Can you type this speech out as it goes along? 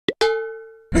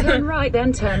Turn right,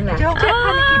 then turn left. Don't get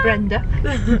panicky,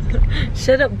 Brenda.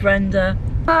 Shut up, Brenda.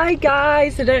 Hi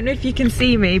guys, I don't know if you can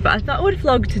see me, but I thought I would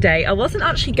vlog today. I wasn't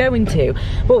actually going to,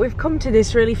 but we've come to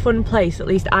this really fun place. At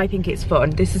least I think it's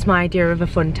fun. This is my idea of a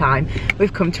fun time.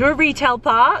 We've come to a retail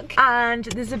park and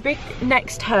there's a big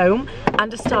Next Home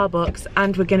and a Starbucks,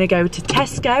 and we're gonna go to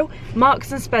Tesco,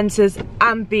 Marks and Spencer's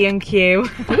and B&Q.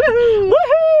 Woohoo!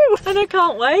 And I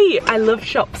can't wait. I love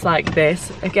shops like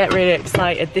this. I get really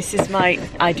excited. This is my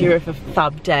idea of a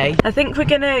fab day. I think we're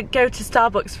gonna go to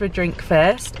Starbucks for a drink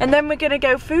first, and then we're gonna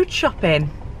go food shopping.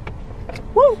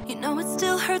 Woo! You know it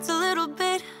still hurts a little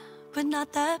bit, but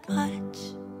not that much.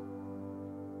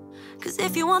 Cause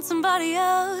if you want somebody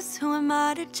else, who am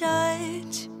I to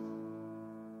judge?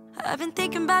 I've been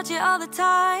thinking about you all the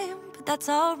time, but that's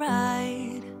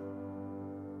alright.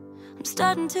 I'm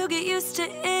starting to get used to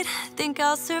it, think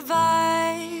I'll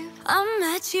survive. I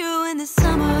met you in the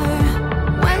summer,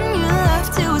 when you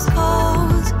left it was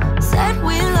cold. Said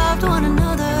we loved one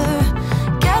another,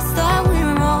 guess that we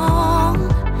were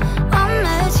wrong. I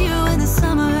met you in the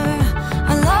summer,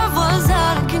 our love was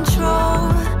out of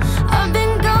control. I've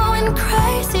been going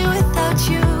crazy without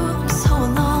you, I'm so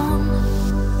alone.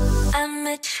 I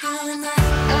met you in the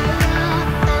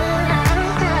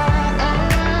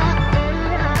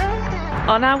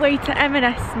On our way to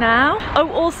M&S now.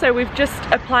 Oh, also we've just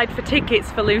applied for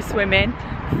tickets for Loose Women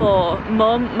for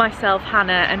Mum, myself,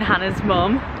 Hannah and Hannah's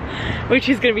mum, which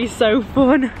is going to be so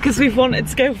fun because we've wanted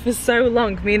to go for so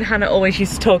long. Me and Hannah always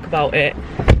used to talk about it.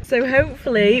 So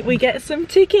hopefully we get some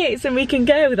tickets and we can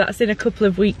go. That's in a couple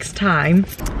of weeks' time.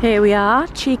 Here we are,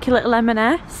 cheeky little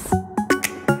M&S.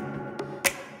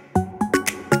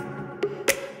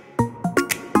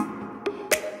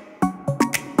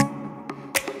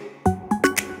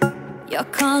 You're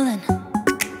calling,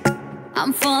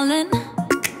 I'm falling.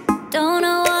 Don't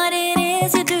know what it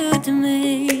is you do to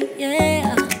me,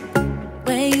 yeah.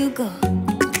 Where you go,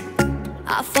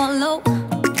 I follow.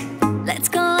 Let's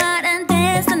go out and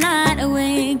dance the night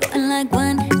away. Going like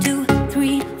 1, 2,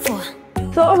 3, 4.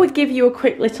 Thought I would give you a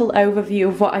quick little overview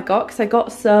of what I got, because I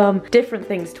got some different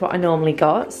things to what I normally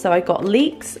got. So I got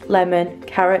leeks, lemon,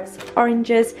 carrots,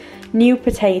 oranges, new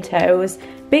potatoes,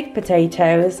 big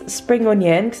potatoes, spring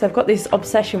onion, because I've got this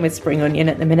obsession with spring onion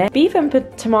at the minute, beef and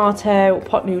tomato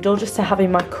pot noodle just to have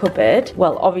in my cupboard,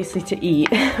 well obviously to eat,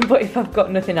 but if I've got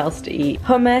nothing else to eat,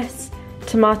 hummus,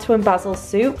 tomato and basil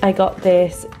soup. I got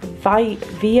this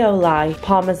Violi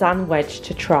parmesan wedge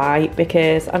to try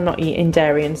because I'm not eating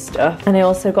dairy and stuff, and I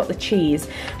also got the cheese,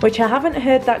 which I haven't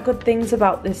heard that good things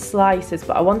about the slices,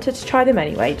 but I wanted to try them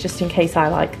anyway just in case I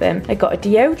like them. I got a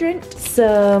deodorant,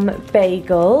 some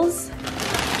bagels,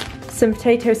 some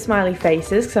potato smiley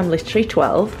faces because I'm literally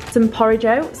 12, some porridge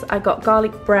oats, I got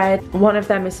garlic bread, one of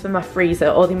them is for my freezer,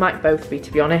 or they might both be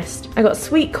to be honest. I got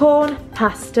sweet corn,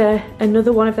 pasta,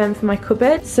 another one of them for my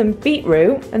cupboard, some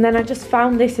beetroot, and then I just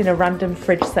found this in a random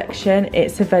fridge section.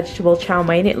 It's a vegetable chow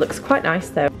mein, it looks quite nice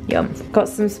though, yum. Got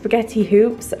some spaghetti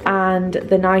hoops, and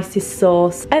the nicest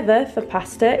sauce ever for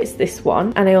pasta is this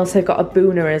one, and I also got a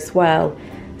bhuna as well,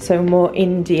 so more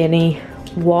Indian-y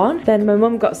one. Then my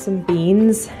mum got some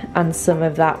beans and some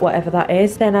of that, whatever that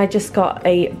is. Then I just got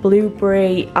a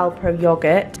blueberry Alpro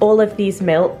yogurt. All of these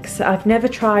milks, I've never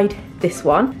tried this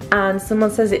one, and someone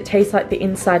says it tastes like the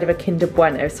inside of a Kinder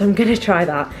Bueno, so I'm gonna try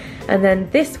that. And then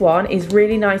this one is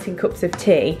really nice in cups of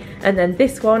tea, and then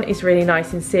this one is really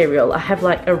nice in cereal. I have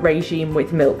like a regime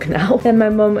with milk now. Then my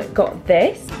mum got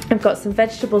this. I've got some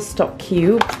vegetable stock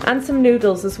cubes and some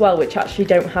noodles as well, which actually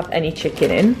don't have any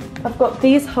chicken in. I've got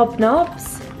these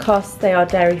hobnobs because they are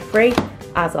dairy free,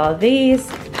 as are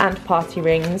these, and party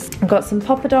rings. I've got some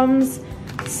poppadoms,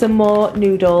 some more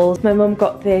noodles. My mum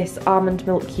got this almond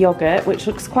milk yogurt, which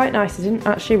looks quite nice. I didn't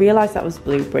actually realise that was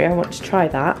blueberry. I want to try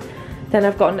that. Then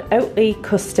I've got an Oatly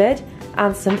custard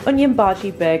and some onion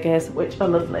bhaji burgers, which are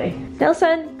lovely.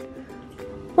 Nelson,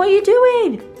 what are you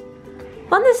doing?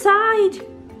 On the side,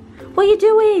 what are you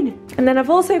doing? And then I've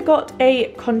also got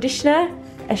a conditioner,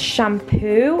 a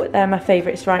shampoo, they're my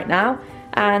favourites right now,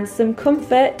 and some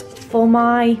comfort for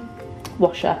my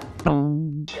washer.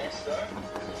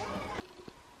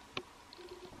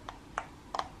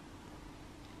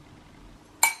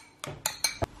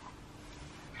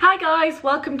 Hi guys,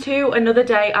 welcome to another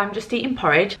day. I'm just eating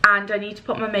porridge and I need to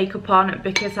put my makeup on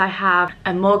because I have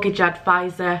a mortgage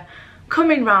advisor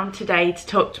coming round today to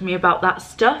talk to me about that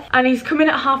stuff, and he's coming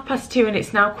at 2:30 and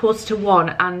it's now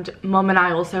 1:45, and Mum and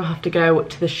I also have to go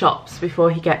to the shops before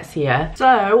he gets here,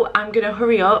 so I'm gonna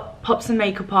hurry up, pop some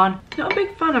makeup on. Not a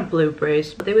big fan of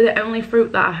blueberries, but they were the only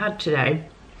fruit that I had today,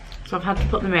 so I've had to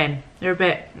put them in. They're a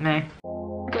bit meh.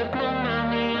 Got no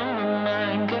money on my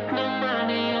mind, got no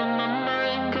money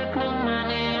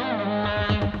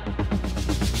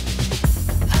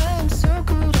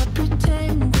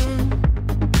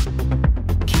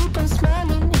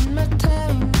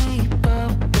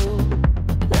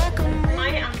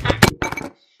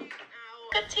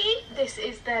This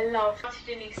is their love. I watched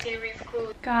a new series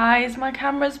called... Guys, my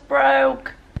camera's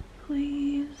broke.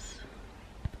 Please.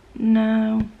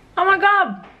 No. Oh my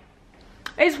god!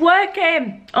 It's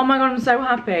working! Oh my god, I'm so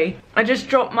happy. I just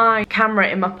dropped my camera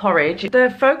in my porridge.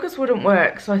 The focus wouldn't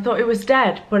work, so I thought it was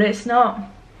dead, but it's not.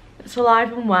 It's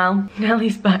alive and well.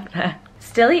 Nellie's back there.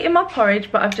 Still eating my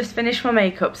porridge, but I've just finished my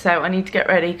makeup, so I need to get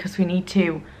ready because we need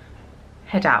to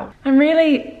head out. I'm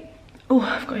really, oh,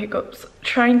 I've got hiccups,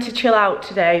 trying to chill out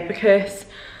today because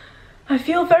I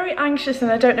feel very anxious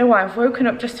and I don't know why. I've woken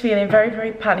up just feeling very,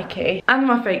 very panicky and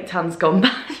my fake tan's gone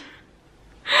bad.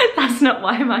 That's not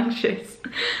why I'm anxious.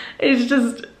 It's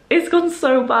just, it's gone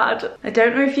so bad. I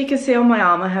don't know if you can see on my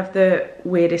arm, I have the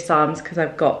weirdest arms because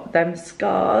I've got them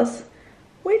scars,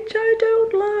 which I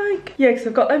don't like. Yeah, because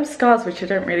I've got them scars which I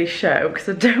don't really show because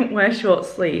I don't wear short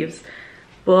sleeves.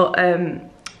 But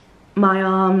my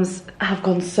arms have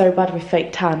gone so bad with fake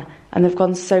tan and they've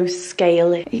gone so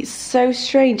scaly. It's so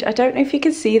strange. I don't know if you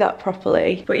can see that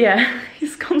properly. But yeah,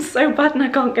 it's gone so bad and I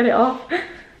can't get it off.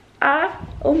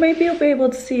 Or maybe you'll be able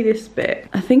to see this bit.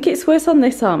 I think it's worse on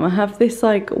this arm. I have this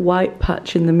like white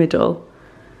patch in the middle.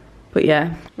 But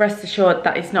yeah, rest assured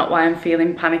that is not why I'm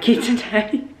feeling panicky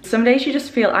today. Some days you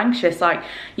just feel anxious, like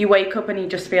you wake up and you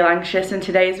just feel anxious, and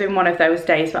today's been one of those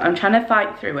days, but I'm trying to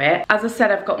fight through it. As I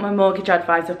said, I've got my mortgage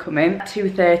advisor coming at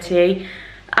 2:30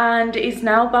 and it's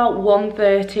now about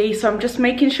 1:30, so I'm just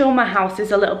making sure my house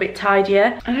is a little bit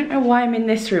tidier. I don't know why I'm in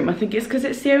this room. I think it's because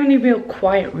it's the only real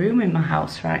quiet room in my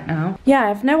house right now. Yeah, I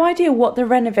have no idea what they're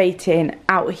renovating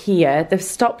out here. They've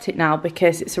stopped it now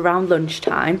because it's around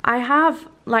lunchtime. I have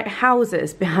like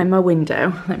houses behind my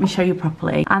window. Let me show you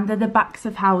properly. And they're the backs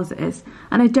of houses.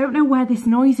 And I don't know where this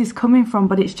noise is coming from,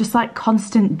 but it's just like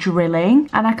constant drilling.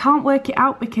 And I can't work it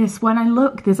out because when I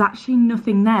look, there's actually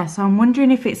nothing there. So I'm wondering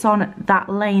if it's on that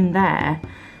lane there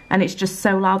and it's just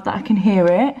so loud that I can hear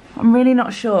it. I'm really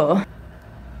not sure.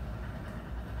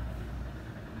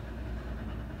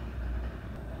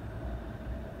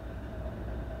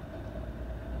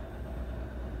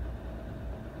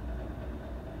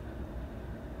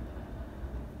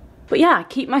 But yeah, I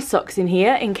keep my socks in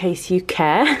here in case you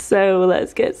care. So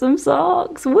let's get some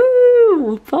socks.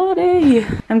 Woo! Party!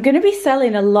 I'm going to be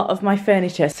selling a lot of my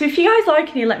furniture. So if you guys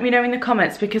like any, let me know in the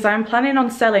comments because I'm planning on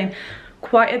selling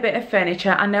quite a bit of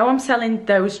furniture. I know I'm selling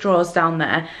those drawers down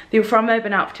there. They were from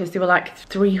Urban Outfitters. They were like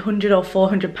 300 or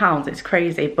 400 pounds. It's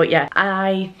crazy. But yeah,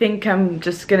 I think I'm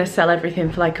just gonna sell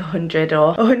everything for like 100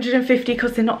 or 150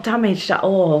 because they're not damaged at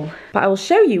all. But I will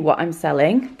show you what I'm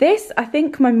selling. This, I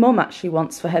think my mum actually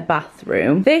wants for her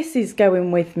bathroom. This is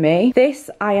going with me. This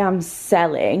I am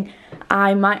selling.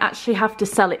 I might actually have to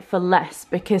sell it for less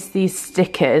because these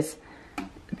stickers,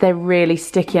 they're really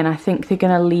sticky and I think they're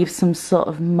gonna leave some sort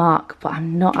of mark, but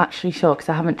I'm not actually sure because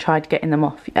I haven't tried getting them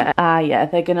off yet. Yeah,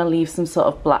 they're gonna leave some sort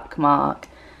of black mark.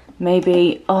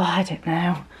 Maybe, oh, I don't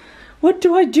know. What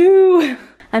do I do?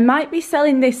 I might be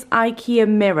selling this IKEA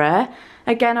mirror.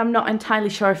 Again, I'm not entirely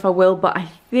sure if I will, but I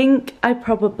think I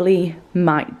probably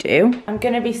might do. I'm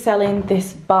gonna be selling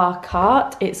this bar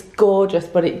cart. It's gorgeous,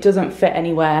 but it doesn't fit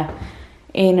anywhere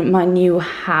in my new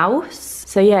house.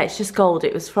 So yeah, it's just gold.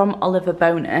 It was from Oliver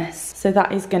Bonus. So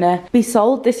that is gonna be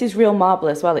sold. This is real marble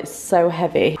as well. It's so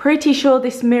heavy. Pretty sure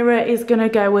this mirror is gonna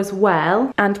go as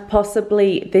well. And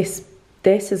possibly this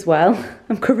as well.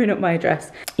 I'm covering up my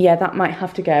address. Yeah, that might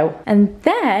have to go. And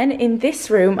then in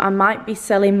this room, I might be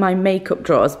selling my makeup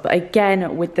drawers, but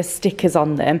again, with the stickers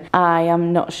on them, I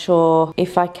am not sure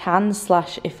if I can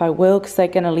 / if I will, because they're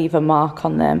gonna leave a mark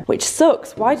on them, which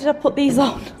sucks. Why did I put these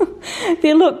on?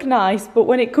 They look nice, but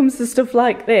when it comes to stuff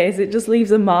like this, it just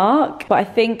leaves a mark. But I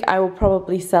think I will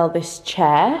probably sell this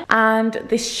chair, and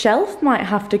this shelf might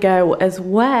have to go as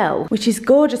well, which is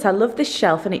gorgeous. I love this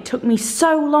shelf, and it took me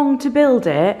so long to build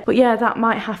it, but yeah, that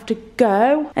might have to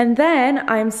go. And then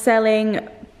I'm selling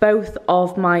both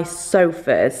of my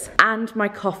sofas and my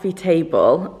coffee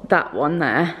table, that one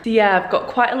there. So yeah, I've got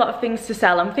quite a lot of things to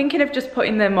sell. I'm thinking of just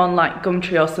putting them on like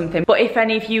Gumtree or something. But if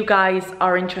any of you guys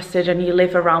are interested and you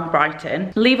live around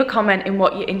Brighton, leave a comment in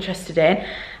what you're interested in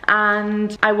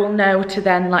and I will know to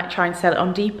then like try and sell it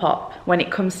on Depop when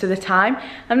it comes to the time.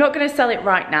 I'm not going to sell it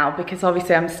right now because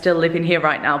obviously I'm still living here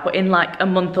right now, but in like a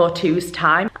month or two's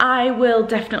time I will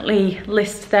definitely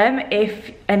list them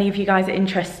if any of you guys are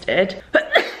interested.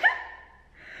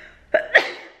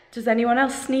 Does anyone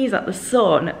else sneeze at the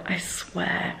sun? I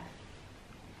swear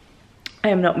I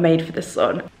am not made for the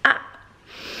sun.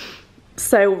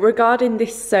 So regarding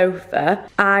this sofa,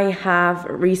 I have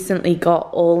recently got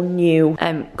all new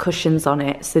cushions on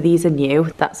it. So these are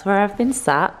new. That's where I've been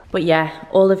sat. But yeah,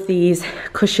 all of these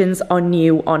cushions are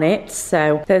new on it,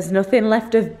 so there's nothing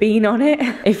left of bean on it.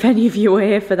 If any of you are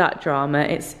here for that drama,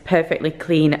 it's perfectly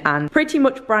clean and pretty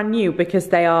much brand new because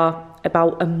they are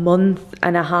about a month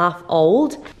and a half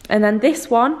old. And then this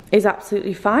one is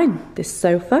absolutely fine, this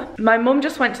sofa. My mum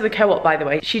just went to the Co-op, by the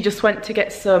way. She just went to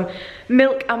get some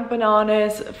milk and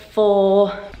bananas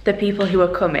for the people who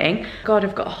are coming. God,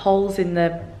 I've got holes in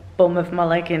the bum of my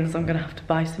leggings. I'm gonna have to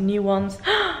buy some new ones.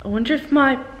 I wonder if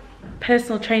my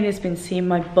personal trainer's been seeing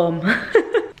my bum.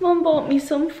 Mum bought me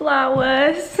some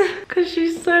flowers because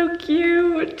she's so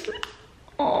cute.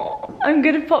 Oh, I'm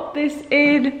gonna pop this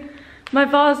in my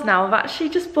vase now. I've actually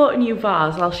just bought a new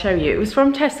vase, I'll show you. It was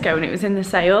from Tesco and it was in the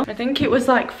sale. I think it was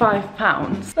like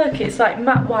 £5. Look, it's like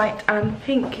matte white and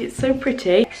pink. It's so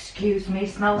pretty. Excuse me,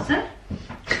 Smelson.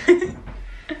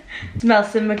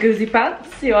 Smelson, my goosey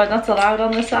pants. You are not allowed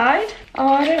on the side. Oh,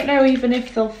 I don't know even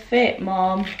if they'll fit,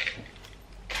 Mom.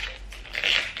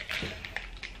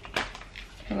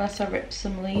 Unless I rip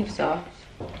some leaves off.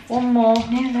 One more.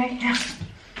 Nearly.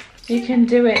 You can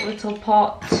do it, little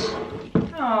pot.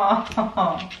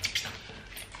 Oh,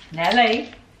 Nelly.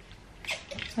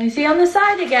 Is he on the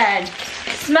side again?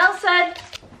 Smelson!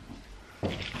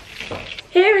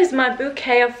 Here is my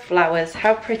bouquet of flowers.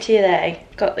 How pretty are they?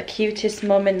 Got the cutest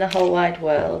mum in the whole wide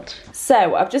world.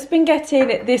 So, I've just been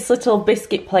getting this little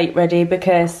biscuit plate ready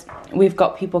because we've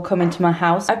got people coming to my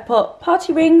house. I put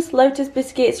party rings, Lotus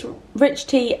biscuits, rich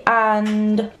tea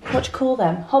and, what do you call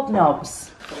them?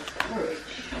 Hobnobs.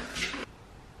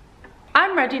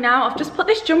 I'm ready now. I've just put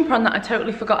this jumper on that I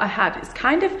totally forgot I had. It's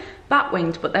kind of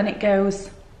bat-winged, but then it goes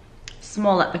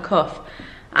small at the cuff.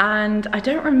 And I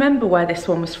don't remember where this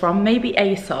one was from, maybe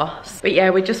ASOS. But yeah,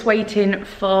 we're just waiting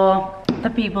for the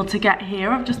people to get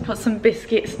here. I've just put some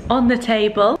biscuits on the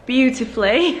table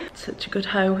beautifully. Such a good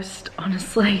host,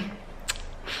 honestly.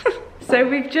 So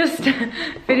we've just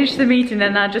finished the meeting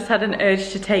and I just had an urge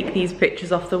to take these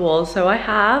pictures off the wall. So I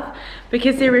have,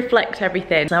 because they reflect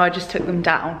everything. So I just took them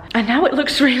down. And now it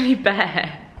looks really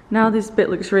bare. Now this bit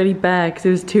looks really bare because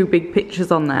there was 2 big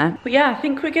pictures on there. But yeah, I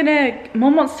think we're gonna,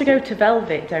 Mum wants to go to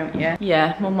Velvet, don't you?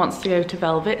 Yeah, Mum wants to go to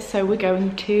Velvet, so we're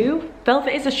going to,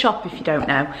 Velvet is a shop if you don't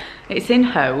know. It's in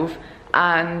Hove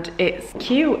and it's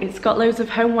cute. It's got loads of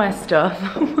homeware stuff.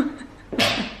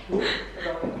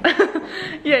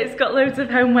 Yeah, it's got loads of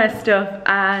homeware stuff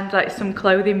and like some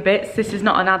clothing bits. This is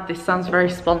not an ad, this sounds very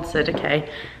sponsored, okay.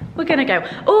 We're gonna go.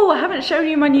 Oh, I haven't shown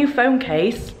you my new phone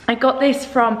case. I got this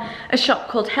from a shop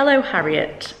called Hello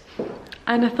Harriet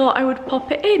and I thought I would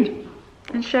pop it in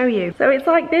and show you. So it's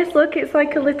like this, look, it's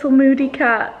like a little moody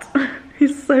cat.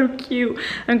 He's so cute.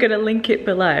 I'm gonna link it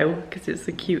below because it's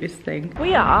the cutest thing.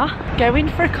 We are going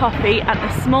for a coffee at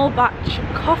the Small Batch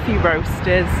Coffee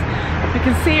Roasters. You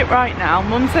can see it right now.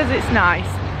 Mum says it's nice.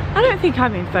 I don't think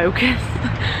I'm in focus.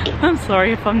 I'm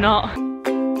sorry if I'm not.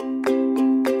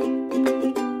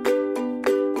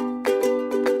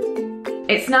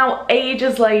 It's now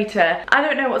ages later. I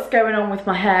don't know what's going on with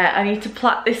my hair. I need to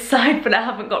plait this side, but I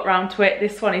haven't got round to it.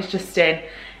 This one is just in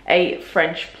a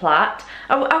French plait.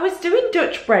 I was doing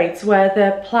Dutch braids where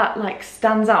the plait like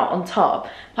stands out on top,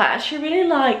 but I actually really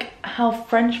like how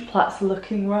French plaits are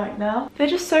looking right now. They're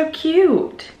just so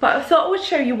cute. But I thought I would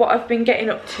show you what I've been getting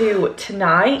up to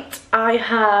tonight. I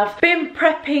have been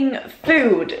prepping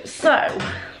food, so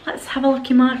let's have a look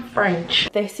in my fridge.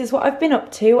 This is what I've been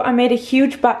up to. I made a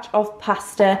huge batch of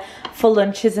pasta for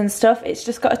lunches and stuff. It's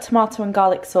just got a tomato and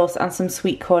garlic sauce and some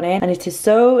sweet corn in, and it is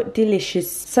so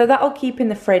delicious. So that'll keep in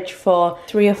the fridge for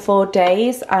 3 or 4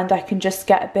 days, and I can just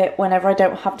get a bit whenever I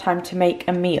don't have time to make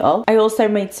a meal. I also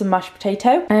made some mashed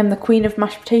potato. I am the queen of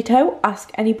mashed potato.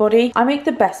 Ask anybody. I make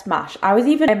the best mash. I was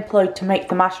even employed to make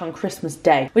the mash on Christmas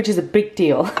Day, which is a big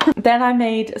deal. Then I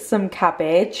made some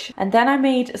cabbage, and then I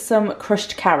made some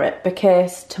crushed carrot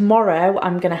because tomorrow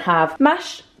I'm gonna have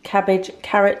mashed cabbage,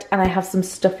 carrot, and I have some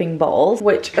stuffing balls,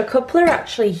 which a couple are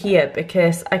actually here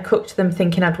because I cooked them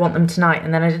thinking I'd want them tonight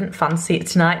and then I didn't fancy it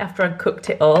tonight after I'd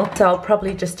cooked it all. So I'll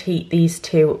probably just heat these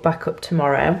 2 back up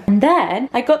tomorrow. And then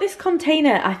I got this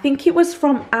container, I think it was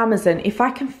from Amazon. If I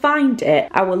can find it,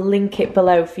 I will link it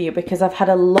below for you because I've had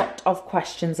a lot of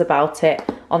questions about it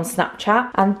on Snapchat.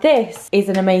 And this is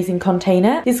an amazing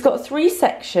container. It's got 3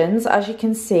 sections, as you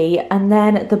can see, and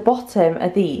then at the bottom are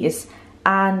these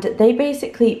and they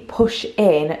basically push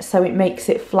in so it makes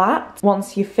it flat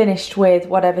once you've finished with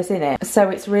whatever's in it. So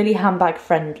it's really handbag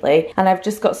friendly. And I've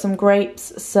just got some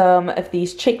grapes, some of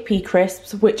these chickpea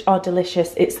crisps, which are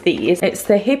delicious. It's these. It's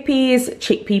the Hippies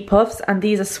chickpea puffs, and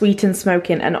these are sweet and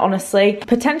smoking, and honestly,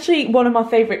 potentially one of my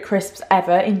favourite crisps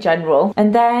ever in general.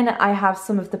 And then I have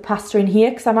some of the pasta in here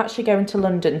because I'm actually going to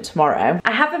London tomorrow.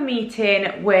 I have a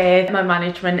meeting with my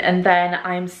management, and then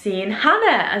I'm seeing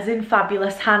Hannah, as in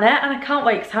Fabulous Hannah, and I can't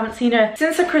wait because I haven't seen her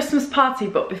since a Christmas party,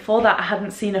 but before that I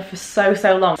hadn't seen her for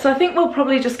so long. So I think we'll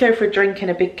probably just go for a drink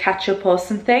and a big catch up or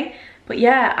something. But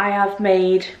yeah, I have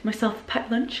made myself a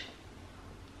packed lunch.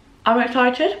 I'm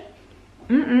excited.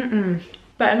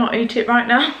 Better not eat it right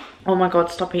now. Oh my god,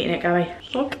 stop eating it, Gabby.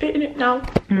 Stop eating it now.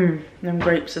 Them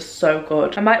grapes are so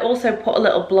good. I might also put a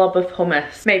little blob of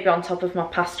hummus, maybe on top of my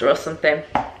pasta or something.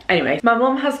 Anyway, my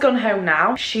mum has gone home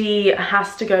now. She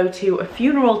has to go to a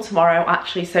funeral tomorrow,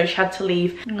 actually, so she had to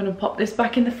leave. I'm gonna pop this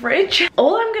back in the fridge.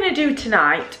 All I'm gonna do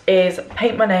tonight is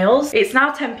paint my nails. It's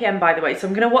now 10 PM, by the way, so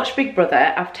I'm gonna watch Big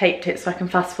Brother. I've taped it so I can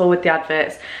fast forward the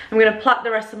adverts. I'm gonna plait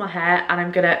the rest of my hair, and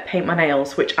I'm gonna paint my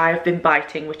nails, which I have been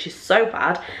biting, which is so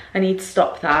bad. I need to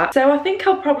stop that. So I think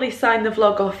I'll probably sign the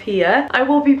vlog off here. I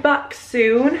will be back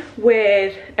soon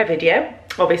with a video,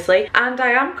 obviously, and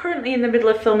I am currently in the middle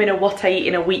of filming a what I eat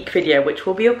in a week video, which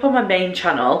will be up on my main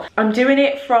channel. I'm doing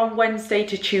it from Wednesday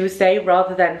to Tuesday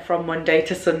rather than from Monday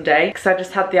to Sunday, because I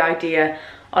just had the idea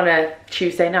on a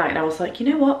Tuesday night and I was like, you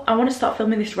know what, I want to start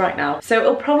filming this right now. So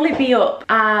it'll probably be up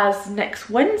as next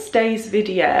Wednesday's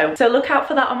video, so look out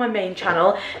for that on my main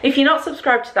channel. If you're not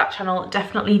subscribed to that channel,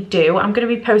 definitely do. I'm going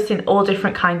to be posting all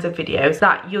different kinds of videos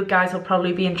that you guys will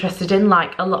probably be interested in,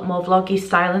 like a lot more vloggy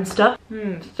style and stuff.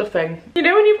 Stuffing. You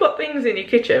know when you've got things in your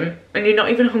kitchen and you're not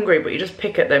even hungry but you just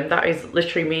pick at them? That is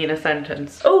literally me in a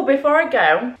sentence. Oh, before I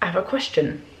go, I have a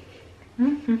question.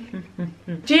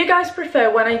 Do you guys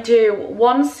prefer when I do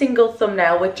one single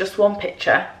thumbnail with just one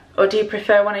picture, or do you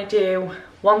prefer when I do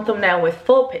one thumbnail with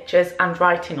 4 pictures and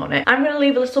writing on it? I'm going to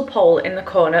leave a little poll in the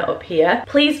corner up here.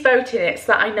 Please vote in it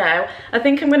so that I know. I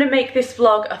think I'm going to make this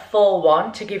vlog a full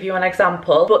one to give you an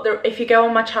example, but if you go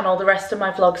on my channel, the rest of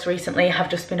my vlogs recently have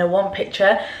just been a 1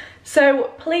 picture. So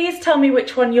please tell me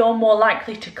which one you're more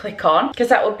likely to click on, because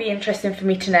that would be interesting for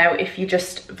me to know if you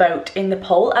just vote in the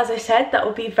poll. As I said, that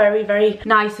would be very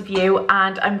nice of you,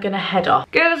 and I'm gonna head off.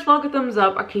 Give this vlog a thumbs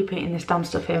up. I keep eating this damn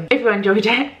stuff here if you enjoyed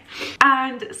it,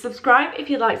 and subscribe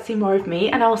if you'd like to see more of me,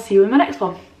 and I will see you in my next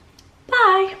one.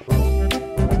 Bye.